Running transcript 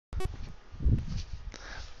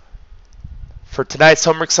For tonight's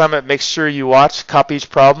homework assignment, make sure you watch, copy each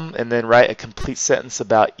problem, and then write a complete sentence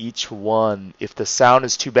about each one. If the sound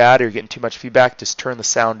is too bad or you're getting too much feedback, just turn the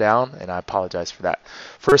sound down, and I apologize for that.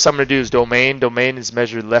 First I'm going to do is domain. Domain is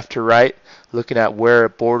measured left to right, looking at where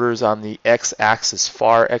it borders on the x-axis,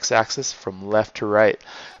 far x-axis from left to right.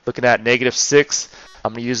 Looking at -6,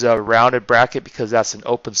 I'm going to use a rounded bracket because that's an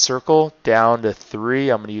open circle. Down to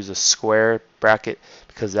 3, I'm going to use a square bracket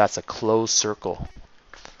because that's a closed circle.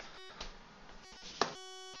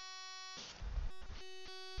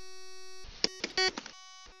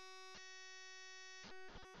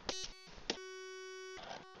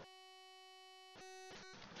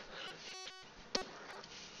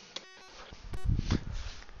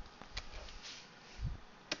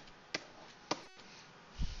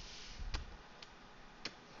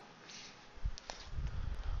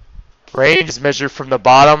 Range is measured from the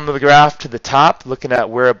bottom of the graph to the top, looking at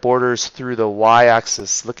where it borders through the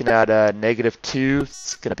y-axis. Looking at -2,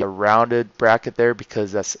 it's going to be a rounded bracket there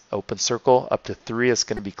because that's open circle. Up to 3, it's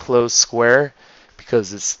going to be closed square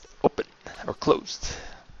because it's open or closed.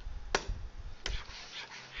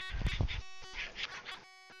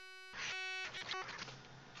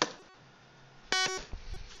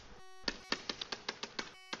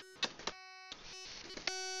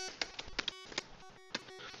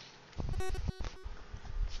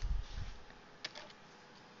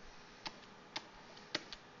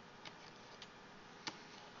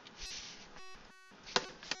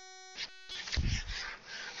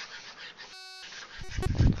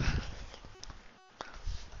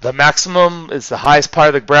 The maximum is the highest part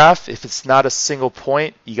of the graph. If it's not a single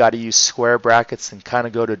point, you got to use square brackets and kind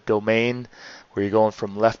of go to domain where you're going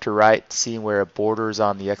from left to right, seeing where it borders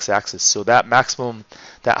on the x-axis. So that maximum,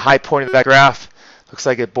 that high point of that graph, looks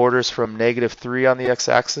like it borders from -3 on the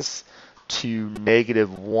x-axis to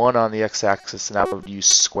 -1 on the x-axis, and I would use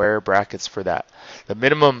square brackets for that. The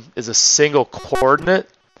minimum is a single coordinate,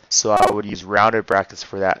 so I would use rounded brackets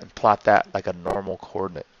for that and plot that like a normal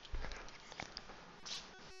coordinate.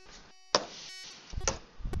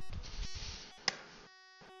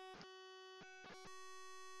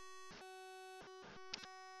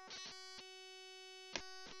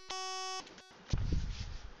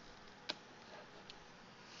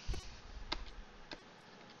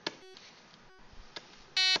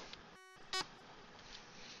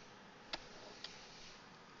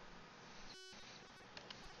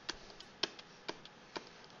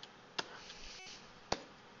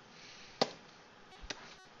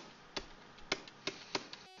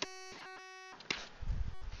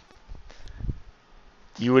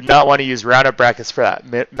 You would not want to use rounded brackets for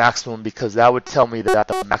that maximum because that would tell me that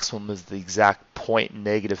the maximum is the exact point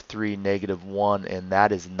 -3, -1, and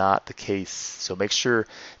that is not the case. So make sure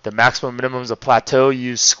the maximum minimum is a plateau.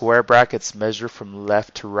 Use square brackets, measure from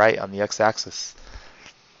left to right on the x-axis.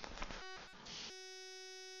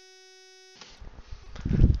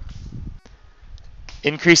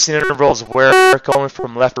 Increasing intervals where going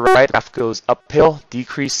from left to right, the graph goes uphill.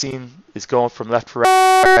 Decreasing is going from left to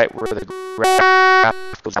right where the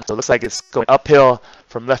graph goes down. So it looks like it's going uphill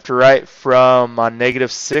from left to right from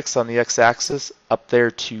 -6 on the x-axis up there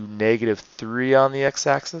to -3 on the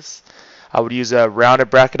x-axis. I would use a rounded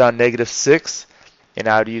bracket on -6, and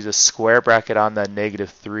I would use a square bracket on the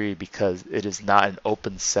 -3 because it is not an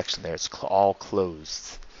open section there. It's all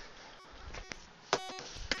closed.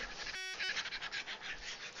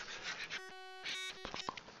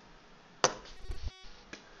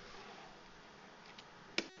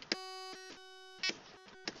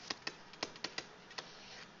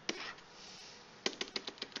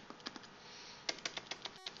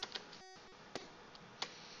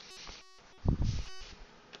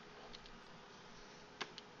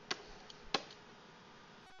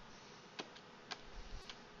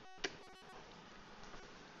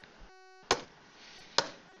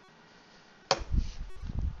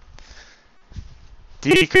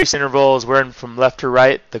 Decrease intervals where from left to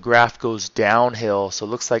right the graph goes downhill, so it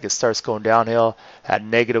looks like it starts going downhill at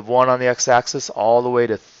 -1 on the x-axis all the way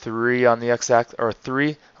to 3 on the x-axis, or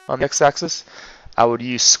 3 on the x-axis. I would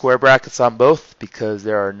use square brackets on both because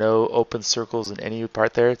there are no open circles in any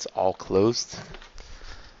part there. It's all closed.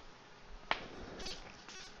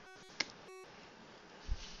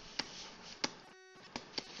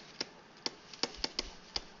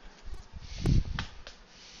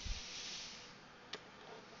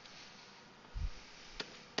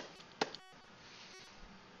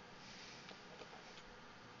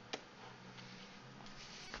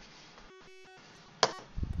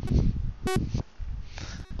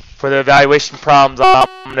 For the evaluation problems, I'm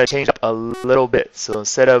going to change up a little bit. So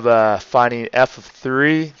instead of finding f of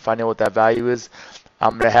 3, finding out what that value is,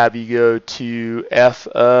 I'm going to have you go to f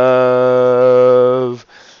of,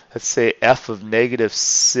 let's say f of negative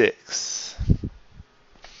 6.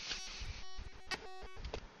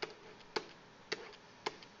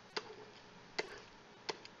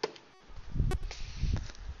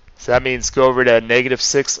 So that means go over to negative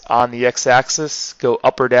 6 on the x-axis, go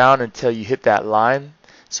up or down until you hit that line.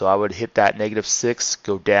 So I would hit that negative 6,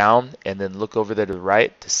 go down, and then look over there to the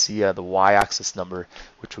right to see the y-axis number,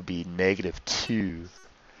 which would be negative 2.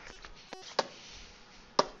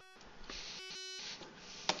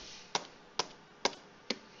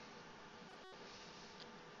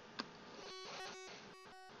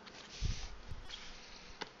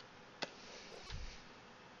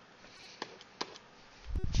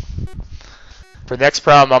 For the next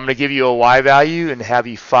problem, I'm going to give you a y value and have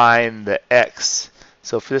you find the x.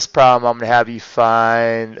 So for this problem, I'm going to have you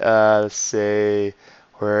find, let's say,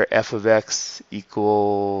 where f of x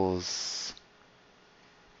equals,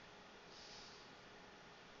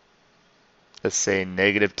 let's say,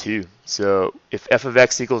 negative 2. So if f of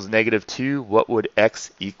x equals negative 2, what would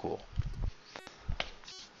x equal?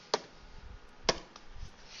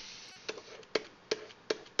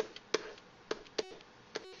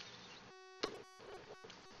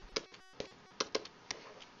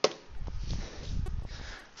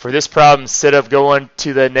 For this problem, instead of going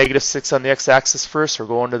to the negative 6 on the x-axis first or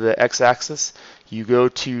going to the x-axis, you go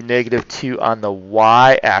to negative 2 on the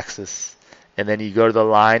y-axis, and then you go to the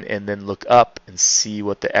line and then look up and see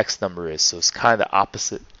what the x number is. So it's kind of the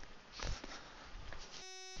opposite.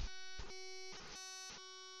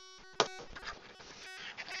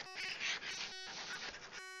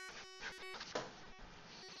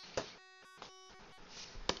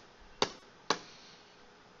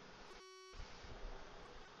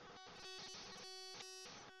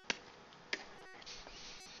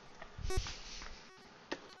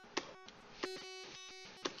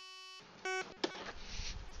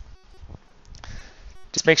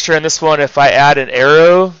 Just make sure in this one, if I add an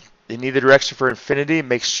arrow in either direction for infinity,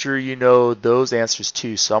 make sure you know those answers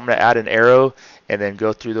too. So I'm going to add an arrow and then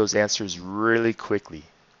go through those answers really quickly.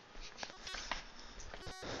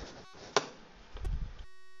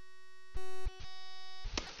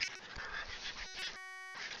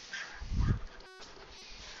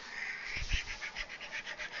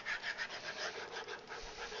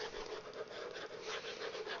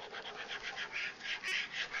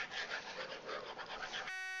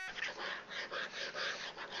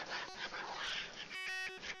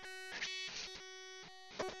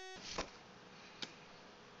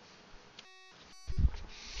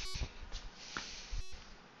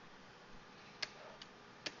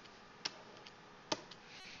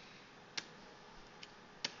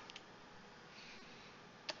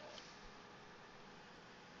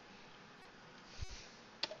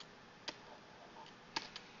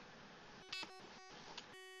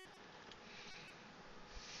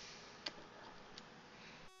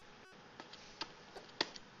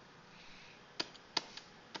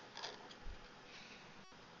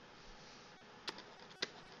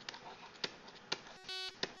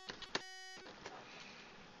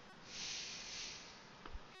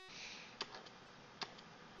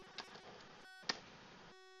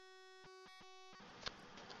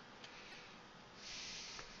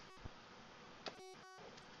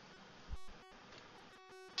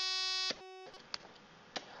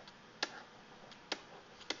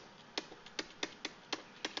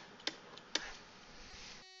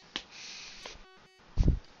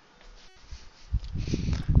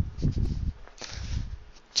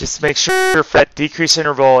 Just make sure for that decrease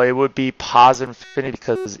interval, it would be positive infinity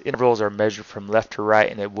because intervals are measured from left to right,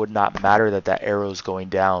 and it would not matter that that arrow is going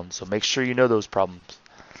down. So make sure you know those problems.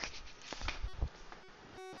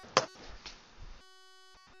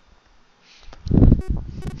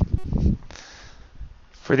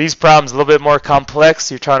 For these problems, a little bit more complex.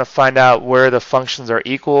 You're trying to find out where the functions are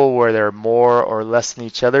equal, where they're more or less than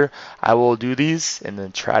each other. I will do these and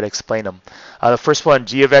then try to explain them. The first one,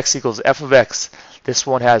 g of x equals f of x. This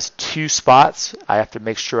one has 2 spots. I have to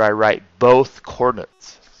make sure I write both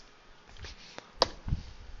coordinates.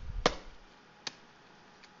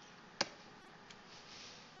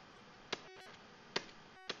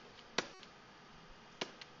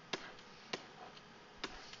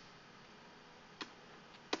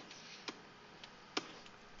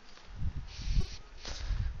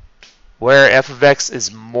 Where f of x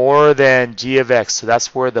is more than g of x, so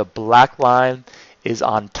that's where the black line is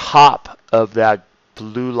on top of that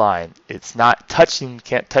blue line. It's not touching,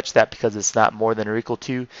 can't touch that because it's not more than or equal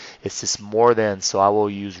to. It's just more than, so I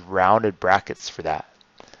will use rounded brackets for that.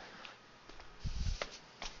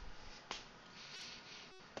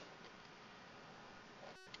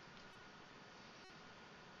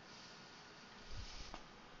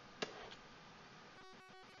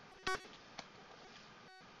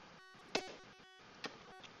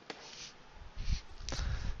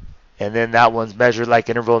 And then that one's measured like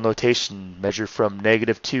interval notation, measured from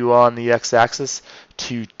 -2 on the x-axis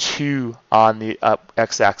to 2 on the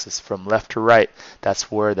x-axis from left to right. That's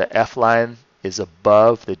where the f line is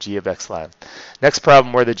above the g of x line. Next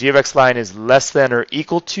problem, where the g of x line is less than or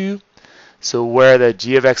equal to, so where the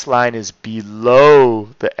g of x line is below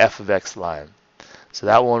the f of x line. So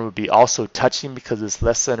that one would be also touching because it's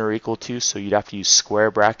less than or equal to, so you'd have to use square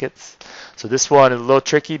brackets. So this one is a little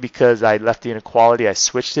tricky because I left the inequality, I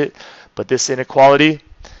switched it, but this inequality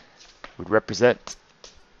would represent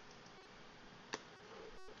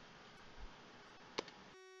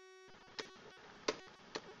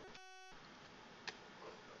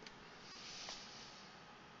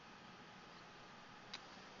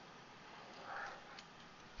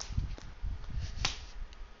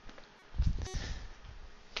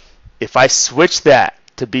if I switch that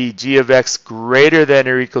to be g of x greater than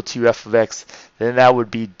or equal to f of x, then that would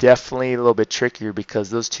be definitely a little bit trickier because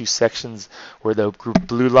those two sections where the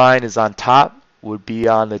blue line is on top would be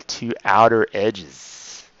on the two outer edges.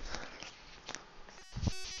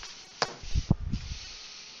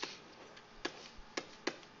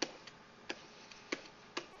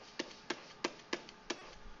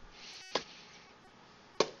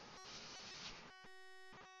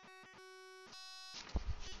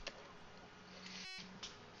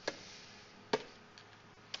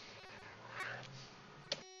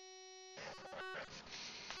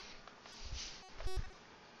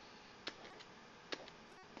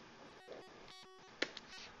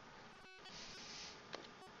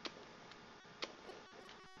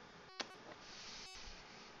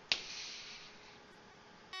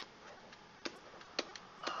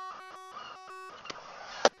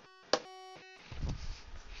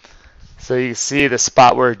 So you can see the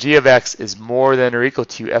spot where g of x is more than or equal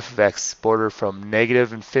to f of x, border from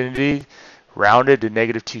 -infinity rounded to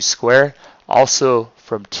 -2 square, also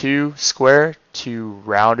from 2 square to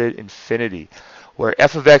rounded infinity. Where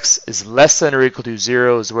f of x is less than or equal to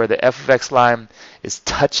 0 is where the f of x line is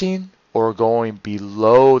touching or going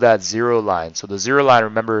below that 0 line. So the 0 line,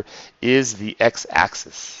 remember, is the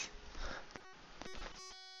x-axis.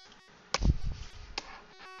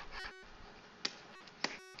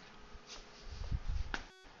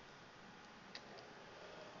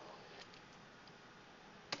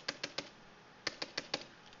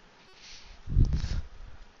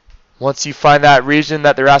 Once you find that region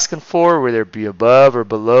that they're asking for, whether it be above or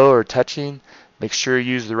below or touching, make sure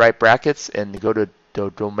you use the right brackets and go to the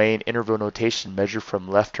domain interval notation, measure from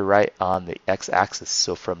left to right on the x-axis.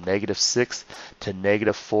 So from -6 to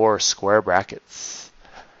 -4 square brackets.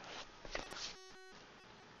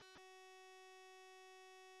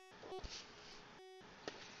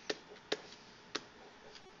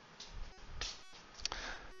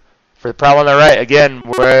 For the problem on the right, again,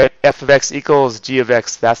 where f of x equals g of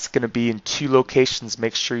x, that's going to be in two locations.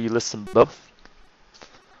 Make sure you list them both.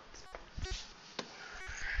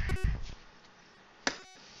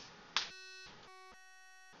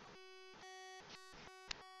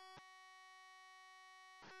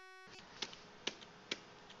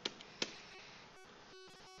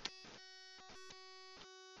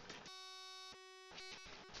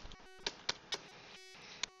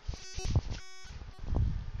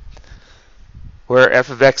 Where f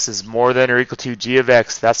of x is more than or equal to g of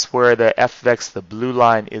x, that's where the f of x, the blue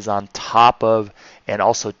line, is on top of and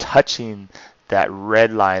also touching that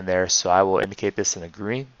red line there. So I will indicate this in a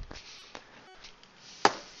green.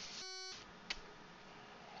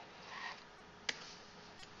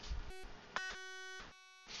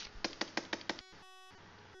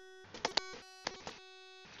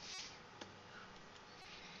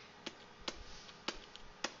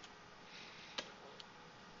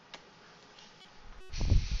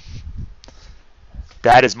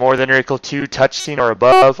 That is more than or equal to touching or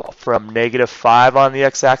above from -5 on the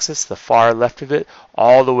x-axis, the far left of it,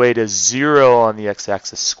 all the way to 0 on the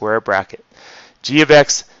x-axis, square bracket. G of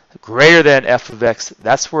x greater than f of x,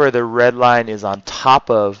 that's where the red line is on top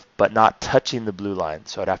of but not touching the blue line.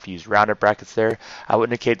 So I'd have to use rounded brackets there. I would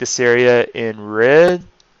indicate this area in red.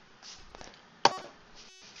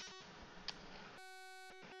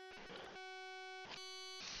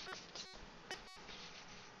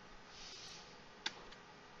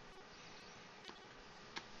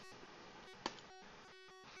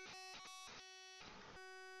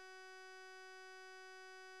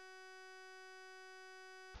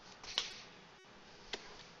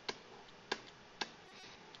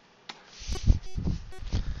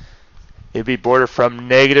 It'd be border from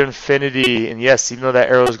 -infinity, and yes, even though that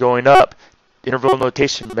arrow is going up, interval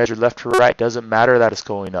notation measured left to right doesn't matter that it's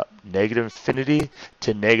going up. Negative infinity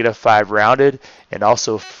to -5 rounded, and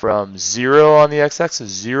also from 0 on the x-axis,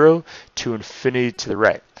 0 to infinity to the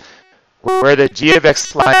right. Where the g of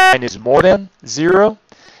x line is more than 0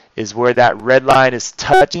 is where that red line is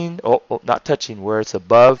touching, not touching, where it's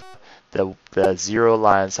above the 0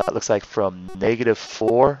 line. So it looks like from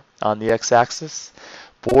 -4 on the x-axis.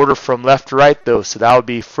 Border from left to right though, so that would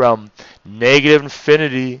be from negative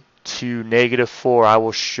infinity to -4. I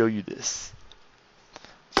will show you this.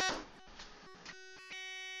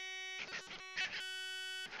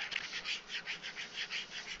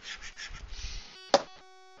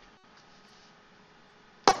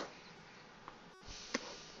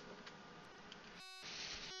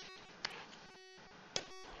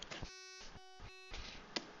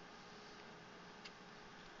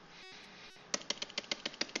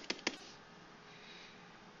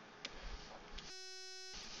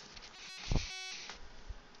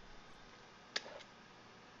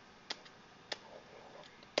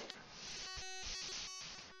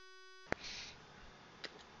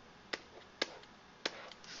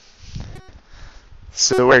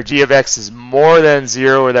 So where g of x is more than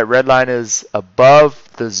 0, where that red line is above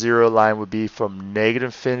the 0 line, would be from negative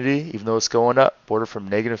infinity, even though it's going up, border from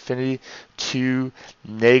negative infinity to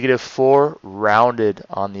 -4, rounded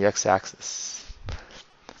on the x-axis.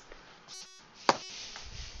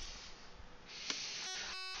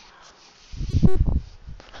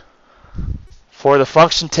 For the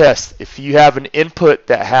function test, if you have an input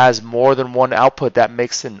that has more than one output, that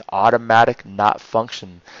makes it an automatic not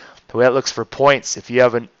function. The way it looks for points, if you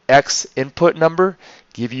have an x input number,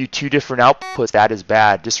 give you 2 different outputs, that is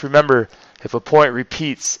bad. Just remember, if a point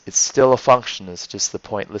repeats, it's still a function. It's just the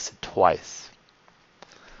point listed twice.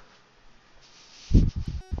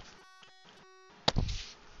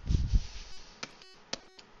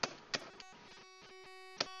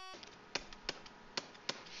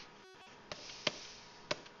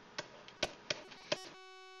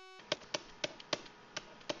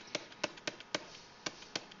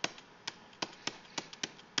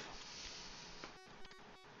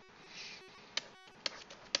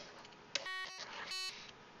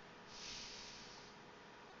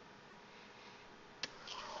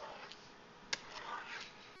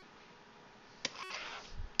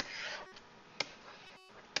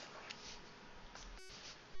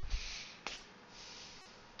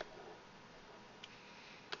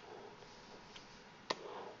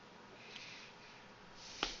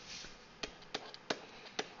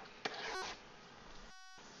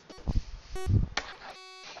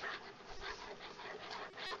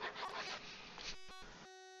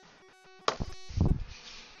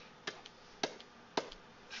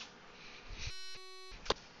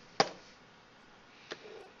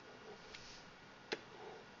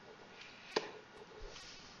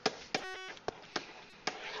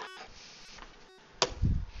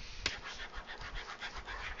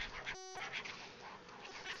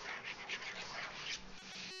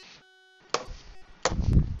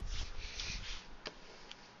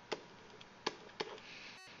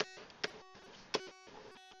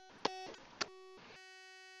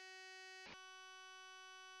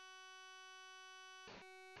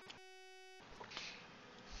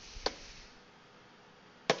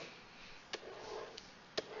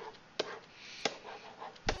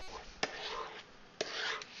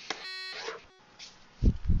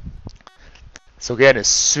 So again, as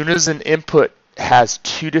soon as an input has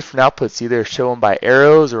 2 different outputs, either shown by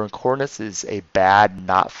arrows or in coordinates, is a bad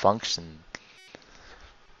not function.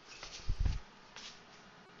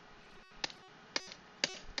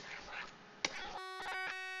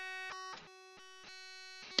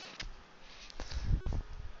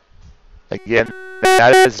 Again,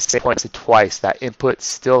 that is the same point twice. That input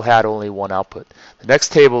still had only one output. The next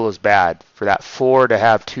table is bad. For that 4 to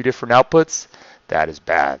have 2 different outputs, that is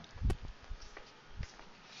bad.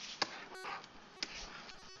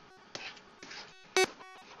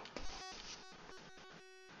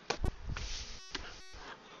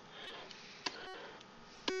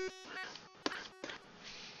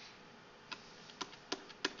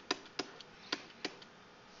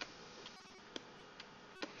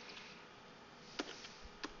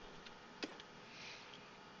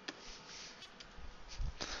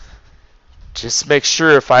 Just make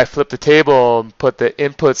sure if I flip the table and put the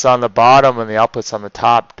inputs on the bottom and the outputs on the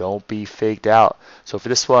top, don't be faked out. So for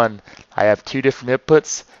this one, I have 2 different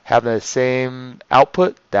inputs having the same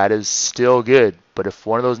output. That is still good. But if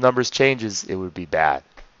one of those numbers changes, it would be bad.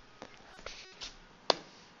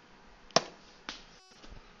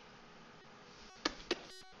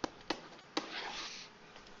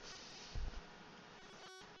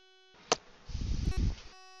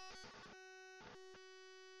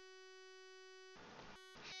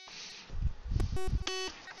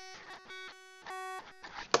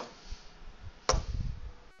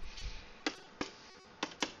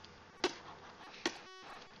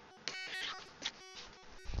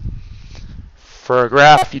 For a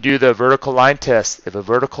graph, you do the vertical line test. If a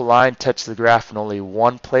vertical line touches the graph in only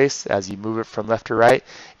one place as you move it from left to right,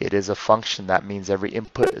 it is a function. That means every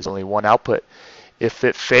input is only one output. If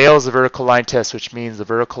it fails the vertical line test, which means the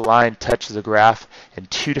vertical line touches the graph in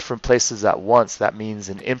two different places at once, that means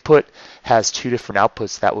an input has two different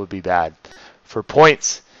outputs. That would be bad. For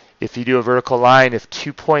points, if you do a vertical line, if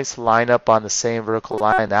 2 points line up on the same vertical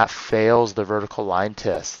line, that fails the vertical line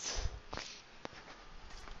test.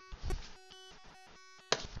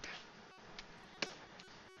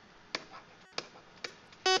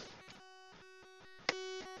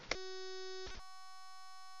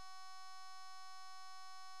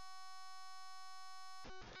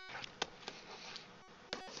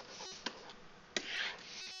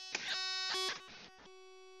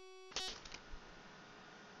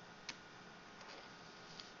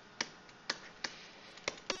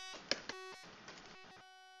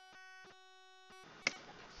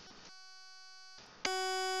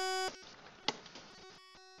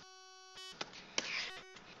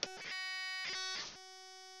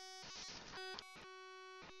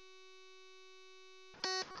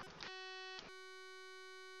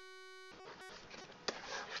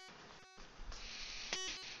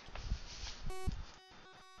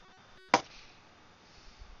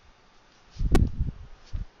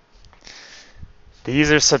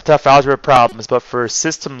 These are some tough algebra problems, but for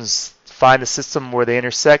systems, find a system where they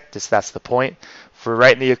intersect, that's the point. For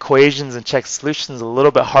writing the equations and check solutions, a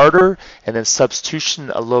little bit harder, and then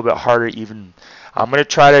substitution, a little bit harder even. I'm going to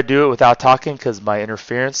try to do it without talking because my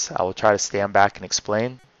interference. I will try to stand back and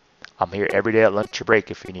explain. I'm here every day at lunch or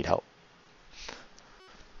break if you need help.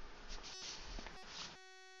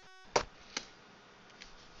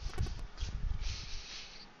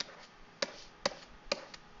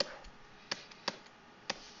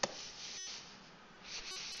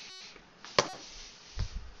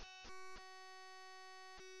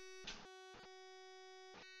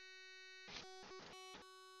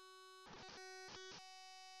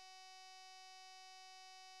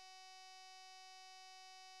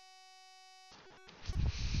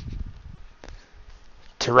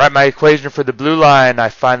 To write my equation for the blue line, I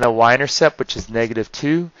find the y-intercept, which is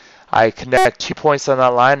 -2. I connect 2 points on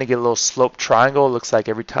that line to get a little slope triangle. It looks like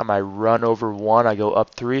every time I run over 1, I go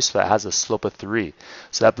up 3, so that has a slope of 3.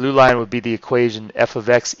 So that blue line would be the equation f of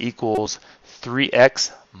x equals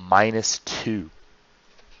 3x minus 2.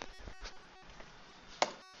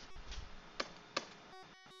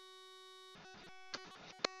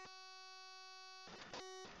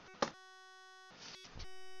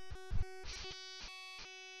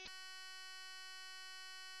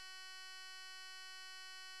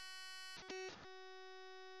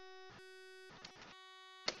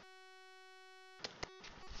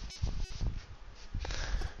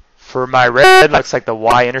 For my red, it looks like the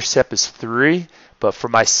y-intercept is 3, but for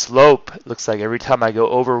my slope, it looks like every time I go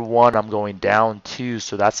over 1, I'm going down 2,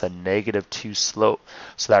 so that's a -2 slope.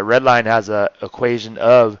 So that red line has an equation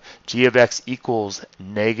of g of x equals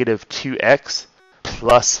 -2x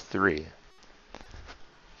plus 3.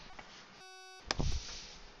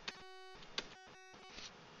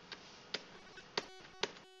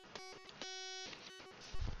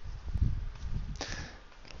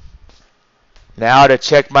 Now to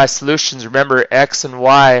check my solutions, remember x and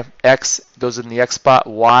y, x goes in the x spot,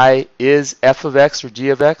 y is f of x or g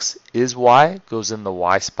of x, is y, goes in the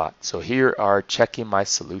y spot. So here are checking my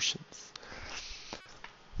solutions.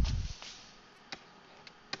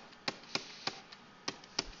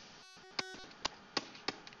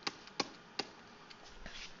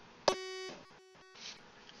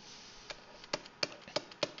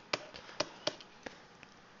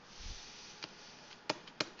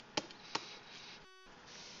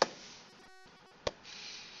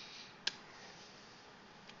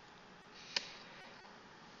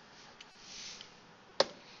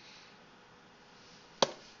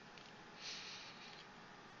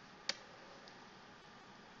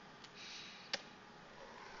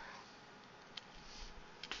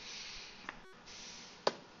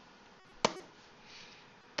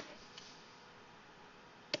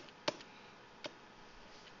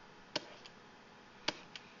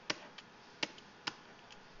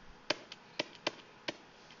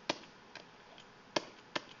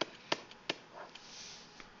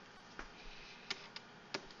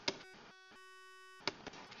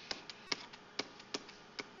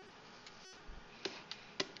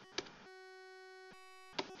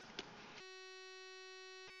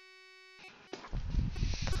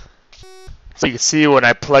 So you can see when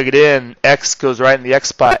I plug it in, x goes right in the x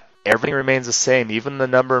spot. Everything remains the same. Even the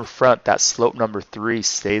number in front, that slope number 3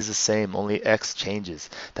 stays the same. Only x changes.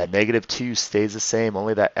 That -2 stays the same.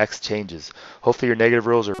 Only that x changes. Hopefully your negative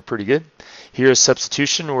rules are pretty good. Here's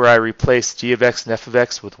substitution where I replace g of x and f of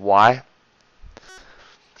x with y.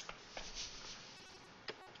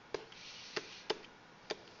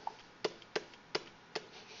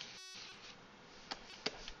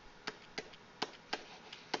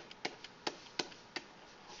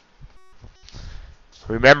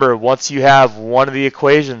 Remember, once you have one of the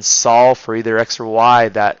equations solved for either x or y,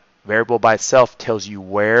 that variable by itself tells you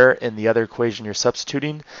where in the other equation you're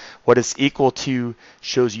substituting. What it's equal to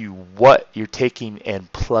shows you what you're taking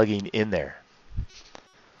and plugging in there.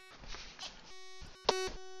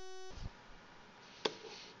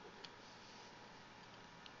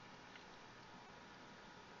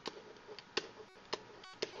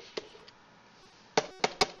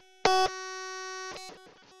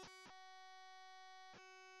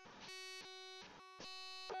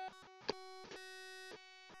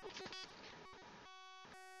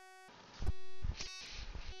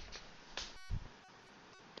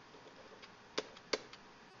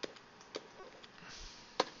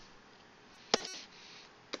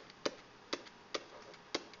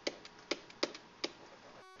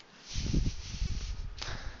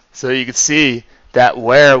 So you can see that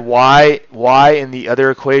where y in the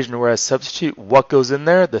other equation where I substitute, what goes in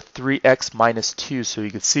there? The 3x minus 2. So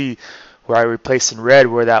you can see where I replace in red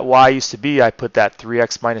where that y used to be, I put that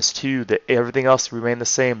 3x minus 2. Everything else remained the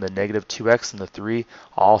same. The -2x and the 3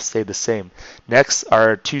 all stayed the same. Next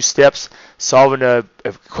are 2 steps solving a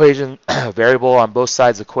equation variable on both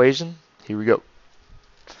sides equation. Here we go.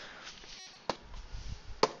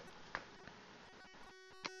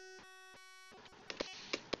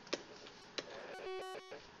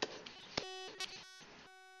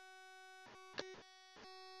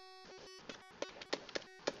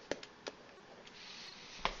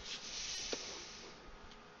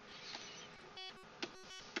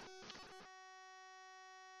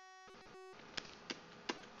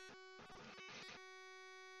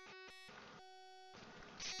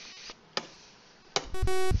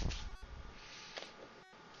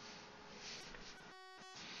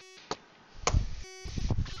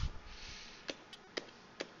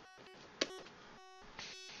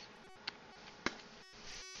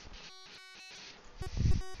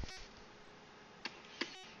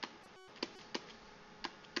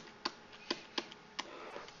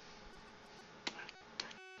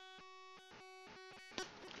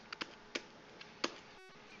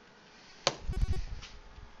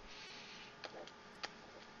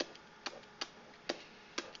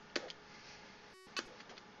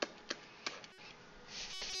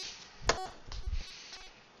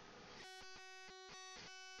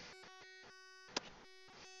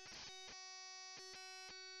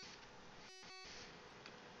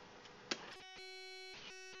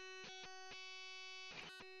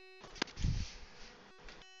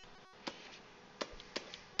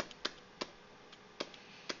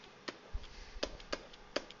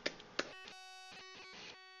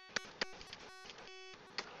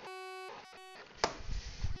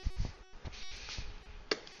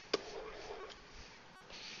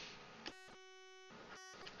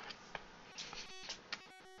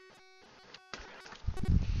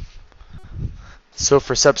 So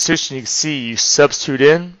for substitution, you can see you substitute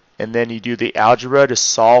in, and then you do the algebra to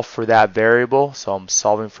solve for that variable. So I'm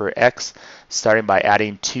solving for x, starting by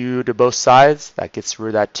adding 2 to both sides. That gets rid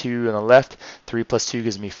of that 2 on the left. 3 plus 2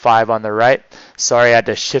 gives me 5 on the right. Sorry, I had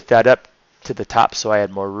to shift that up to the top so I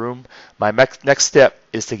had more room. My next step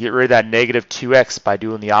is to get rid of that -2x by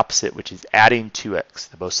doing the opposite, which is adding 2x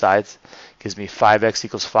to both sides. Gives me 5x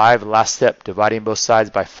equals 5. Last step, dividing both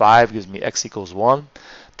sides by 5 gives me x equals 1.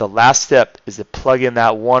 The last step is to plug in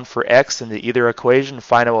that 1 for x into either equation and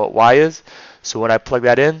find out what y is. So when I plug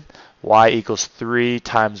that in, y equals 3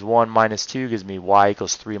 times 1 minus 2 gives me y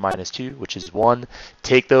equals 3 minus 2, which is 1.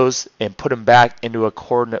 Take those and put them back into a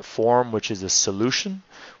coordinate form, which is a solution,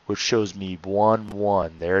 which shows me 1,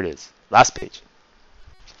 1. There it is. Last page.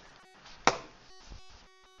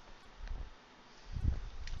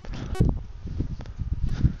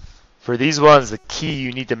 For these ones, the key,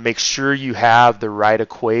 you need to make sure you have the right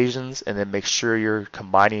equations and then make sure you're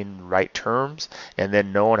combining right terms and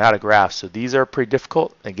then knowing how to graph. So these are pretty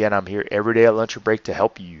difficult. Again, I'm here every day at lunch or break to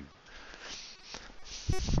help you.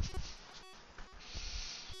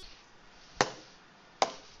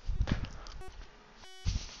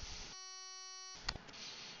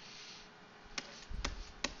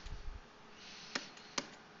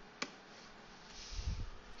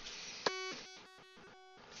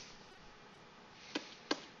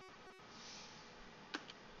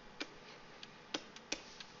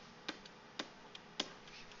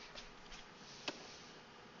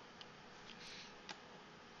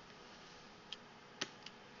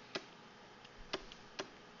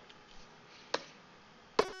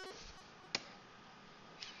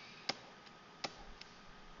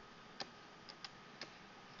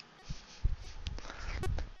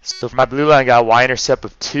 So for my blue line, I got a y-intercept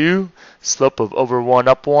of 2, slope of over 1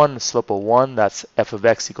 up 1, slope of 1, that's f of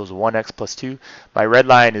x equals 1x plus 2. My red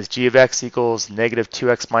line is g of x equals negative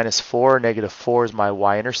 2x minus 4. Negative 4 is my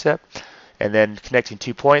y-intercept. And then connecting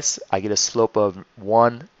 2 points, I get a slope of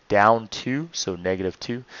 1 down 2, so negative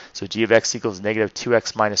 2. So g of x equals negative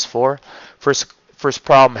 2x minus 4. First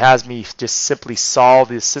problem has me just simply solve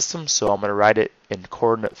this system, so I'm going to write it in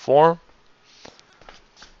coordinate form.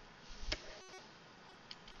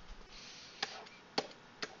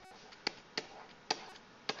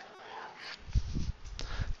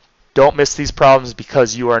 Don't miss these problems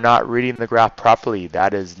because you are not reading the graph properly.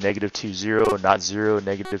 That is negative 2, 0, not 0,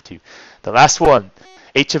 negative 2. The last one,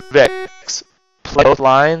 h of x. Plug both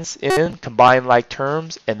lines in, combine like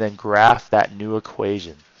terms, and then graph that new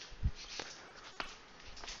equation.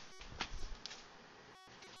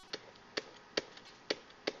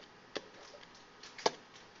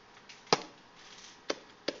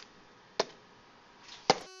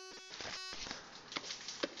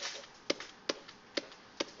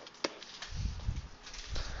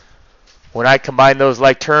 When I combine those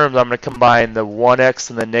like terms, I'm going to combine the 1x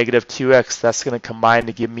and the negative 2x. That's going to combine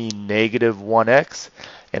to give me negative 1x.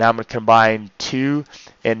 And I'm going to combine 2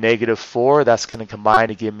 and negative 4. That's going to combine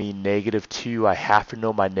to give me negative 2. I have to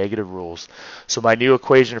know my negative rules. So my new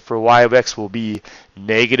equation for y of x will be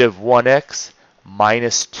negative 1x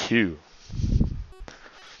minus 2.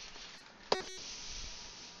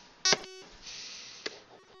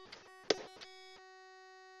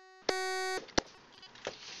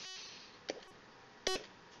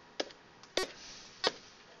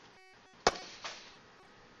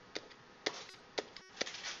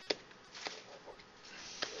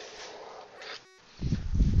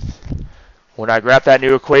 When I graph that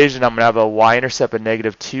new equation, I'm going to have a y-intercept of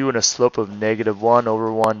negative 2 and a slope of negative 1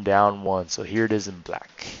 over 1 down 1. So here it is in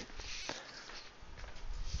black.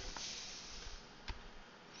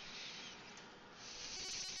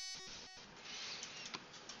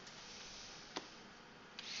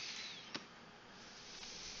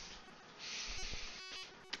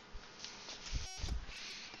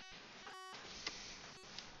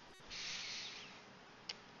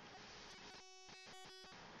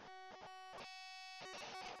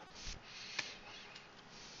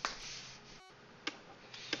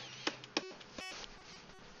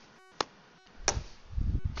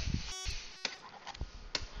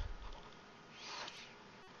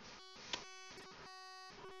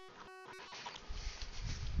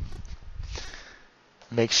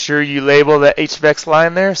 Make sure you label the h of x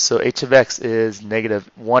line there. So h of x is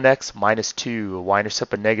negative 1x minus 2, a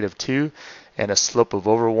y-intercept of negative 2, and a slope of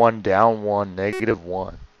over 1 down 1, negative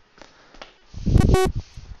 1.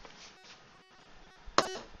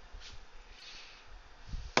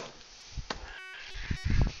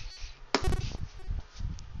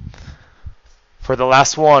 For the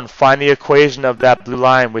last one, find the equation of that blue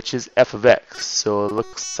line, which is f of x. So it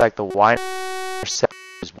looks like the y-intercept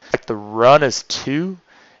is 1. The run is 2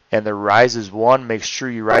 and the rise is 1. Make sure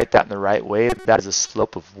you write that in the right way. That is a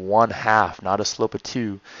slope of 1/2, not a slope of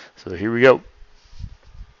 2. So here we go.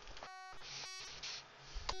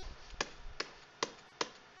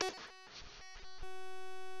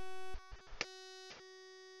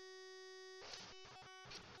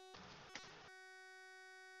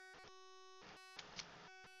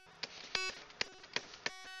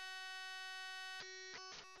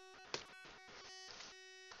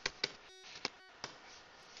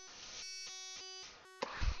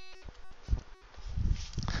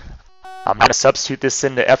 I'm going to substitute this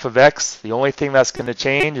into f of x. The only thing that's going to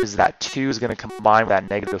change is that 2 is going to combine with that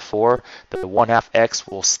negative 4. The 1/2 x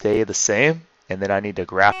will stay the same, and then I need to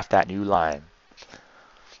graph that new line.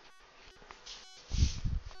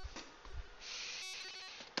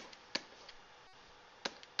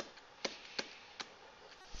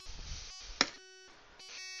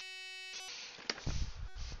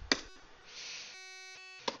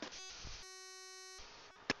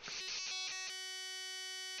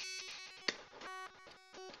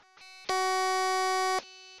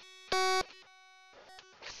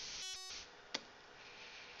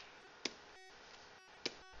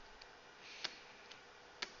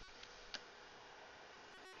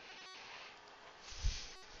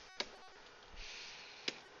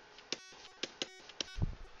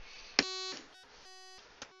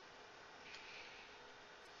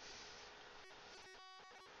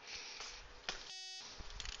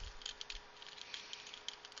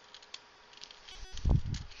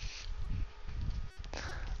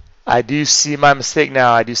 I do see my mistake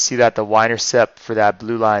now. I do see that the y-intercept for that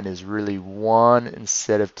blue line is really 1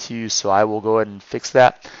 instead of 2, so I will go ahead and fix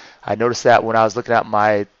that. I noticed that when I was looking at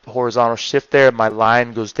my horizontal shift there, my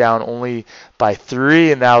line goes down only by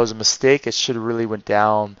 3, and that was a mistake. It should have really went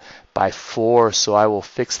down by 4, so I will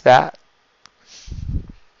fix that.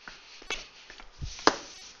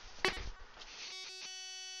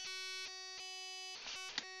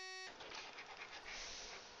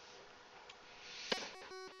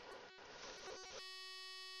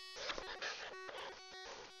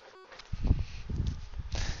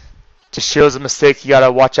 Just shows a mistake you got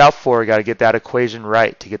to watch out for. You got to get that equation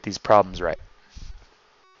right to get these problems right.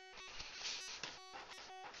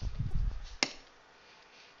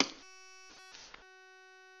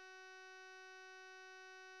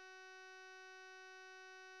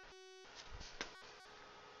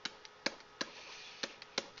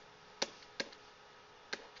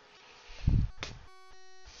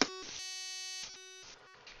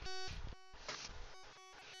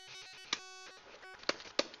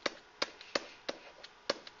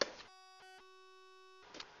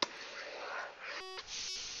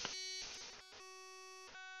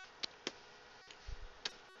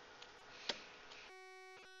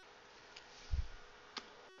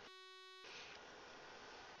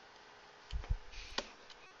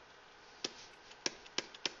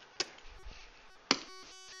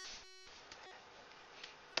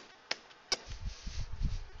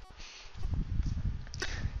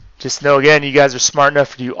 Just know, again, you guys are smart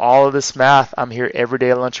enough to do all of this math. I'm here every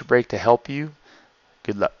day at lunch or break to help you.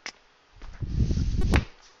 Good luck.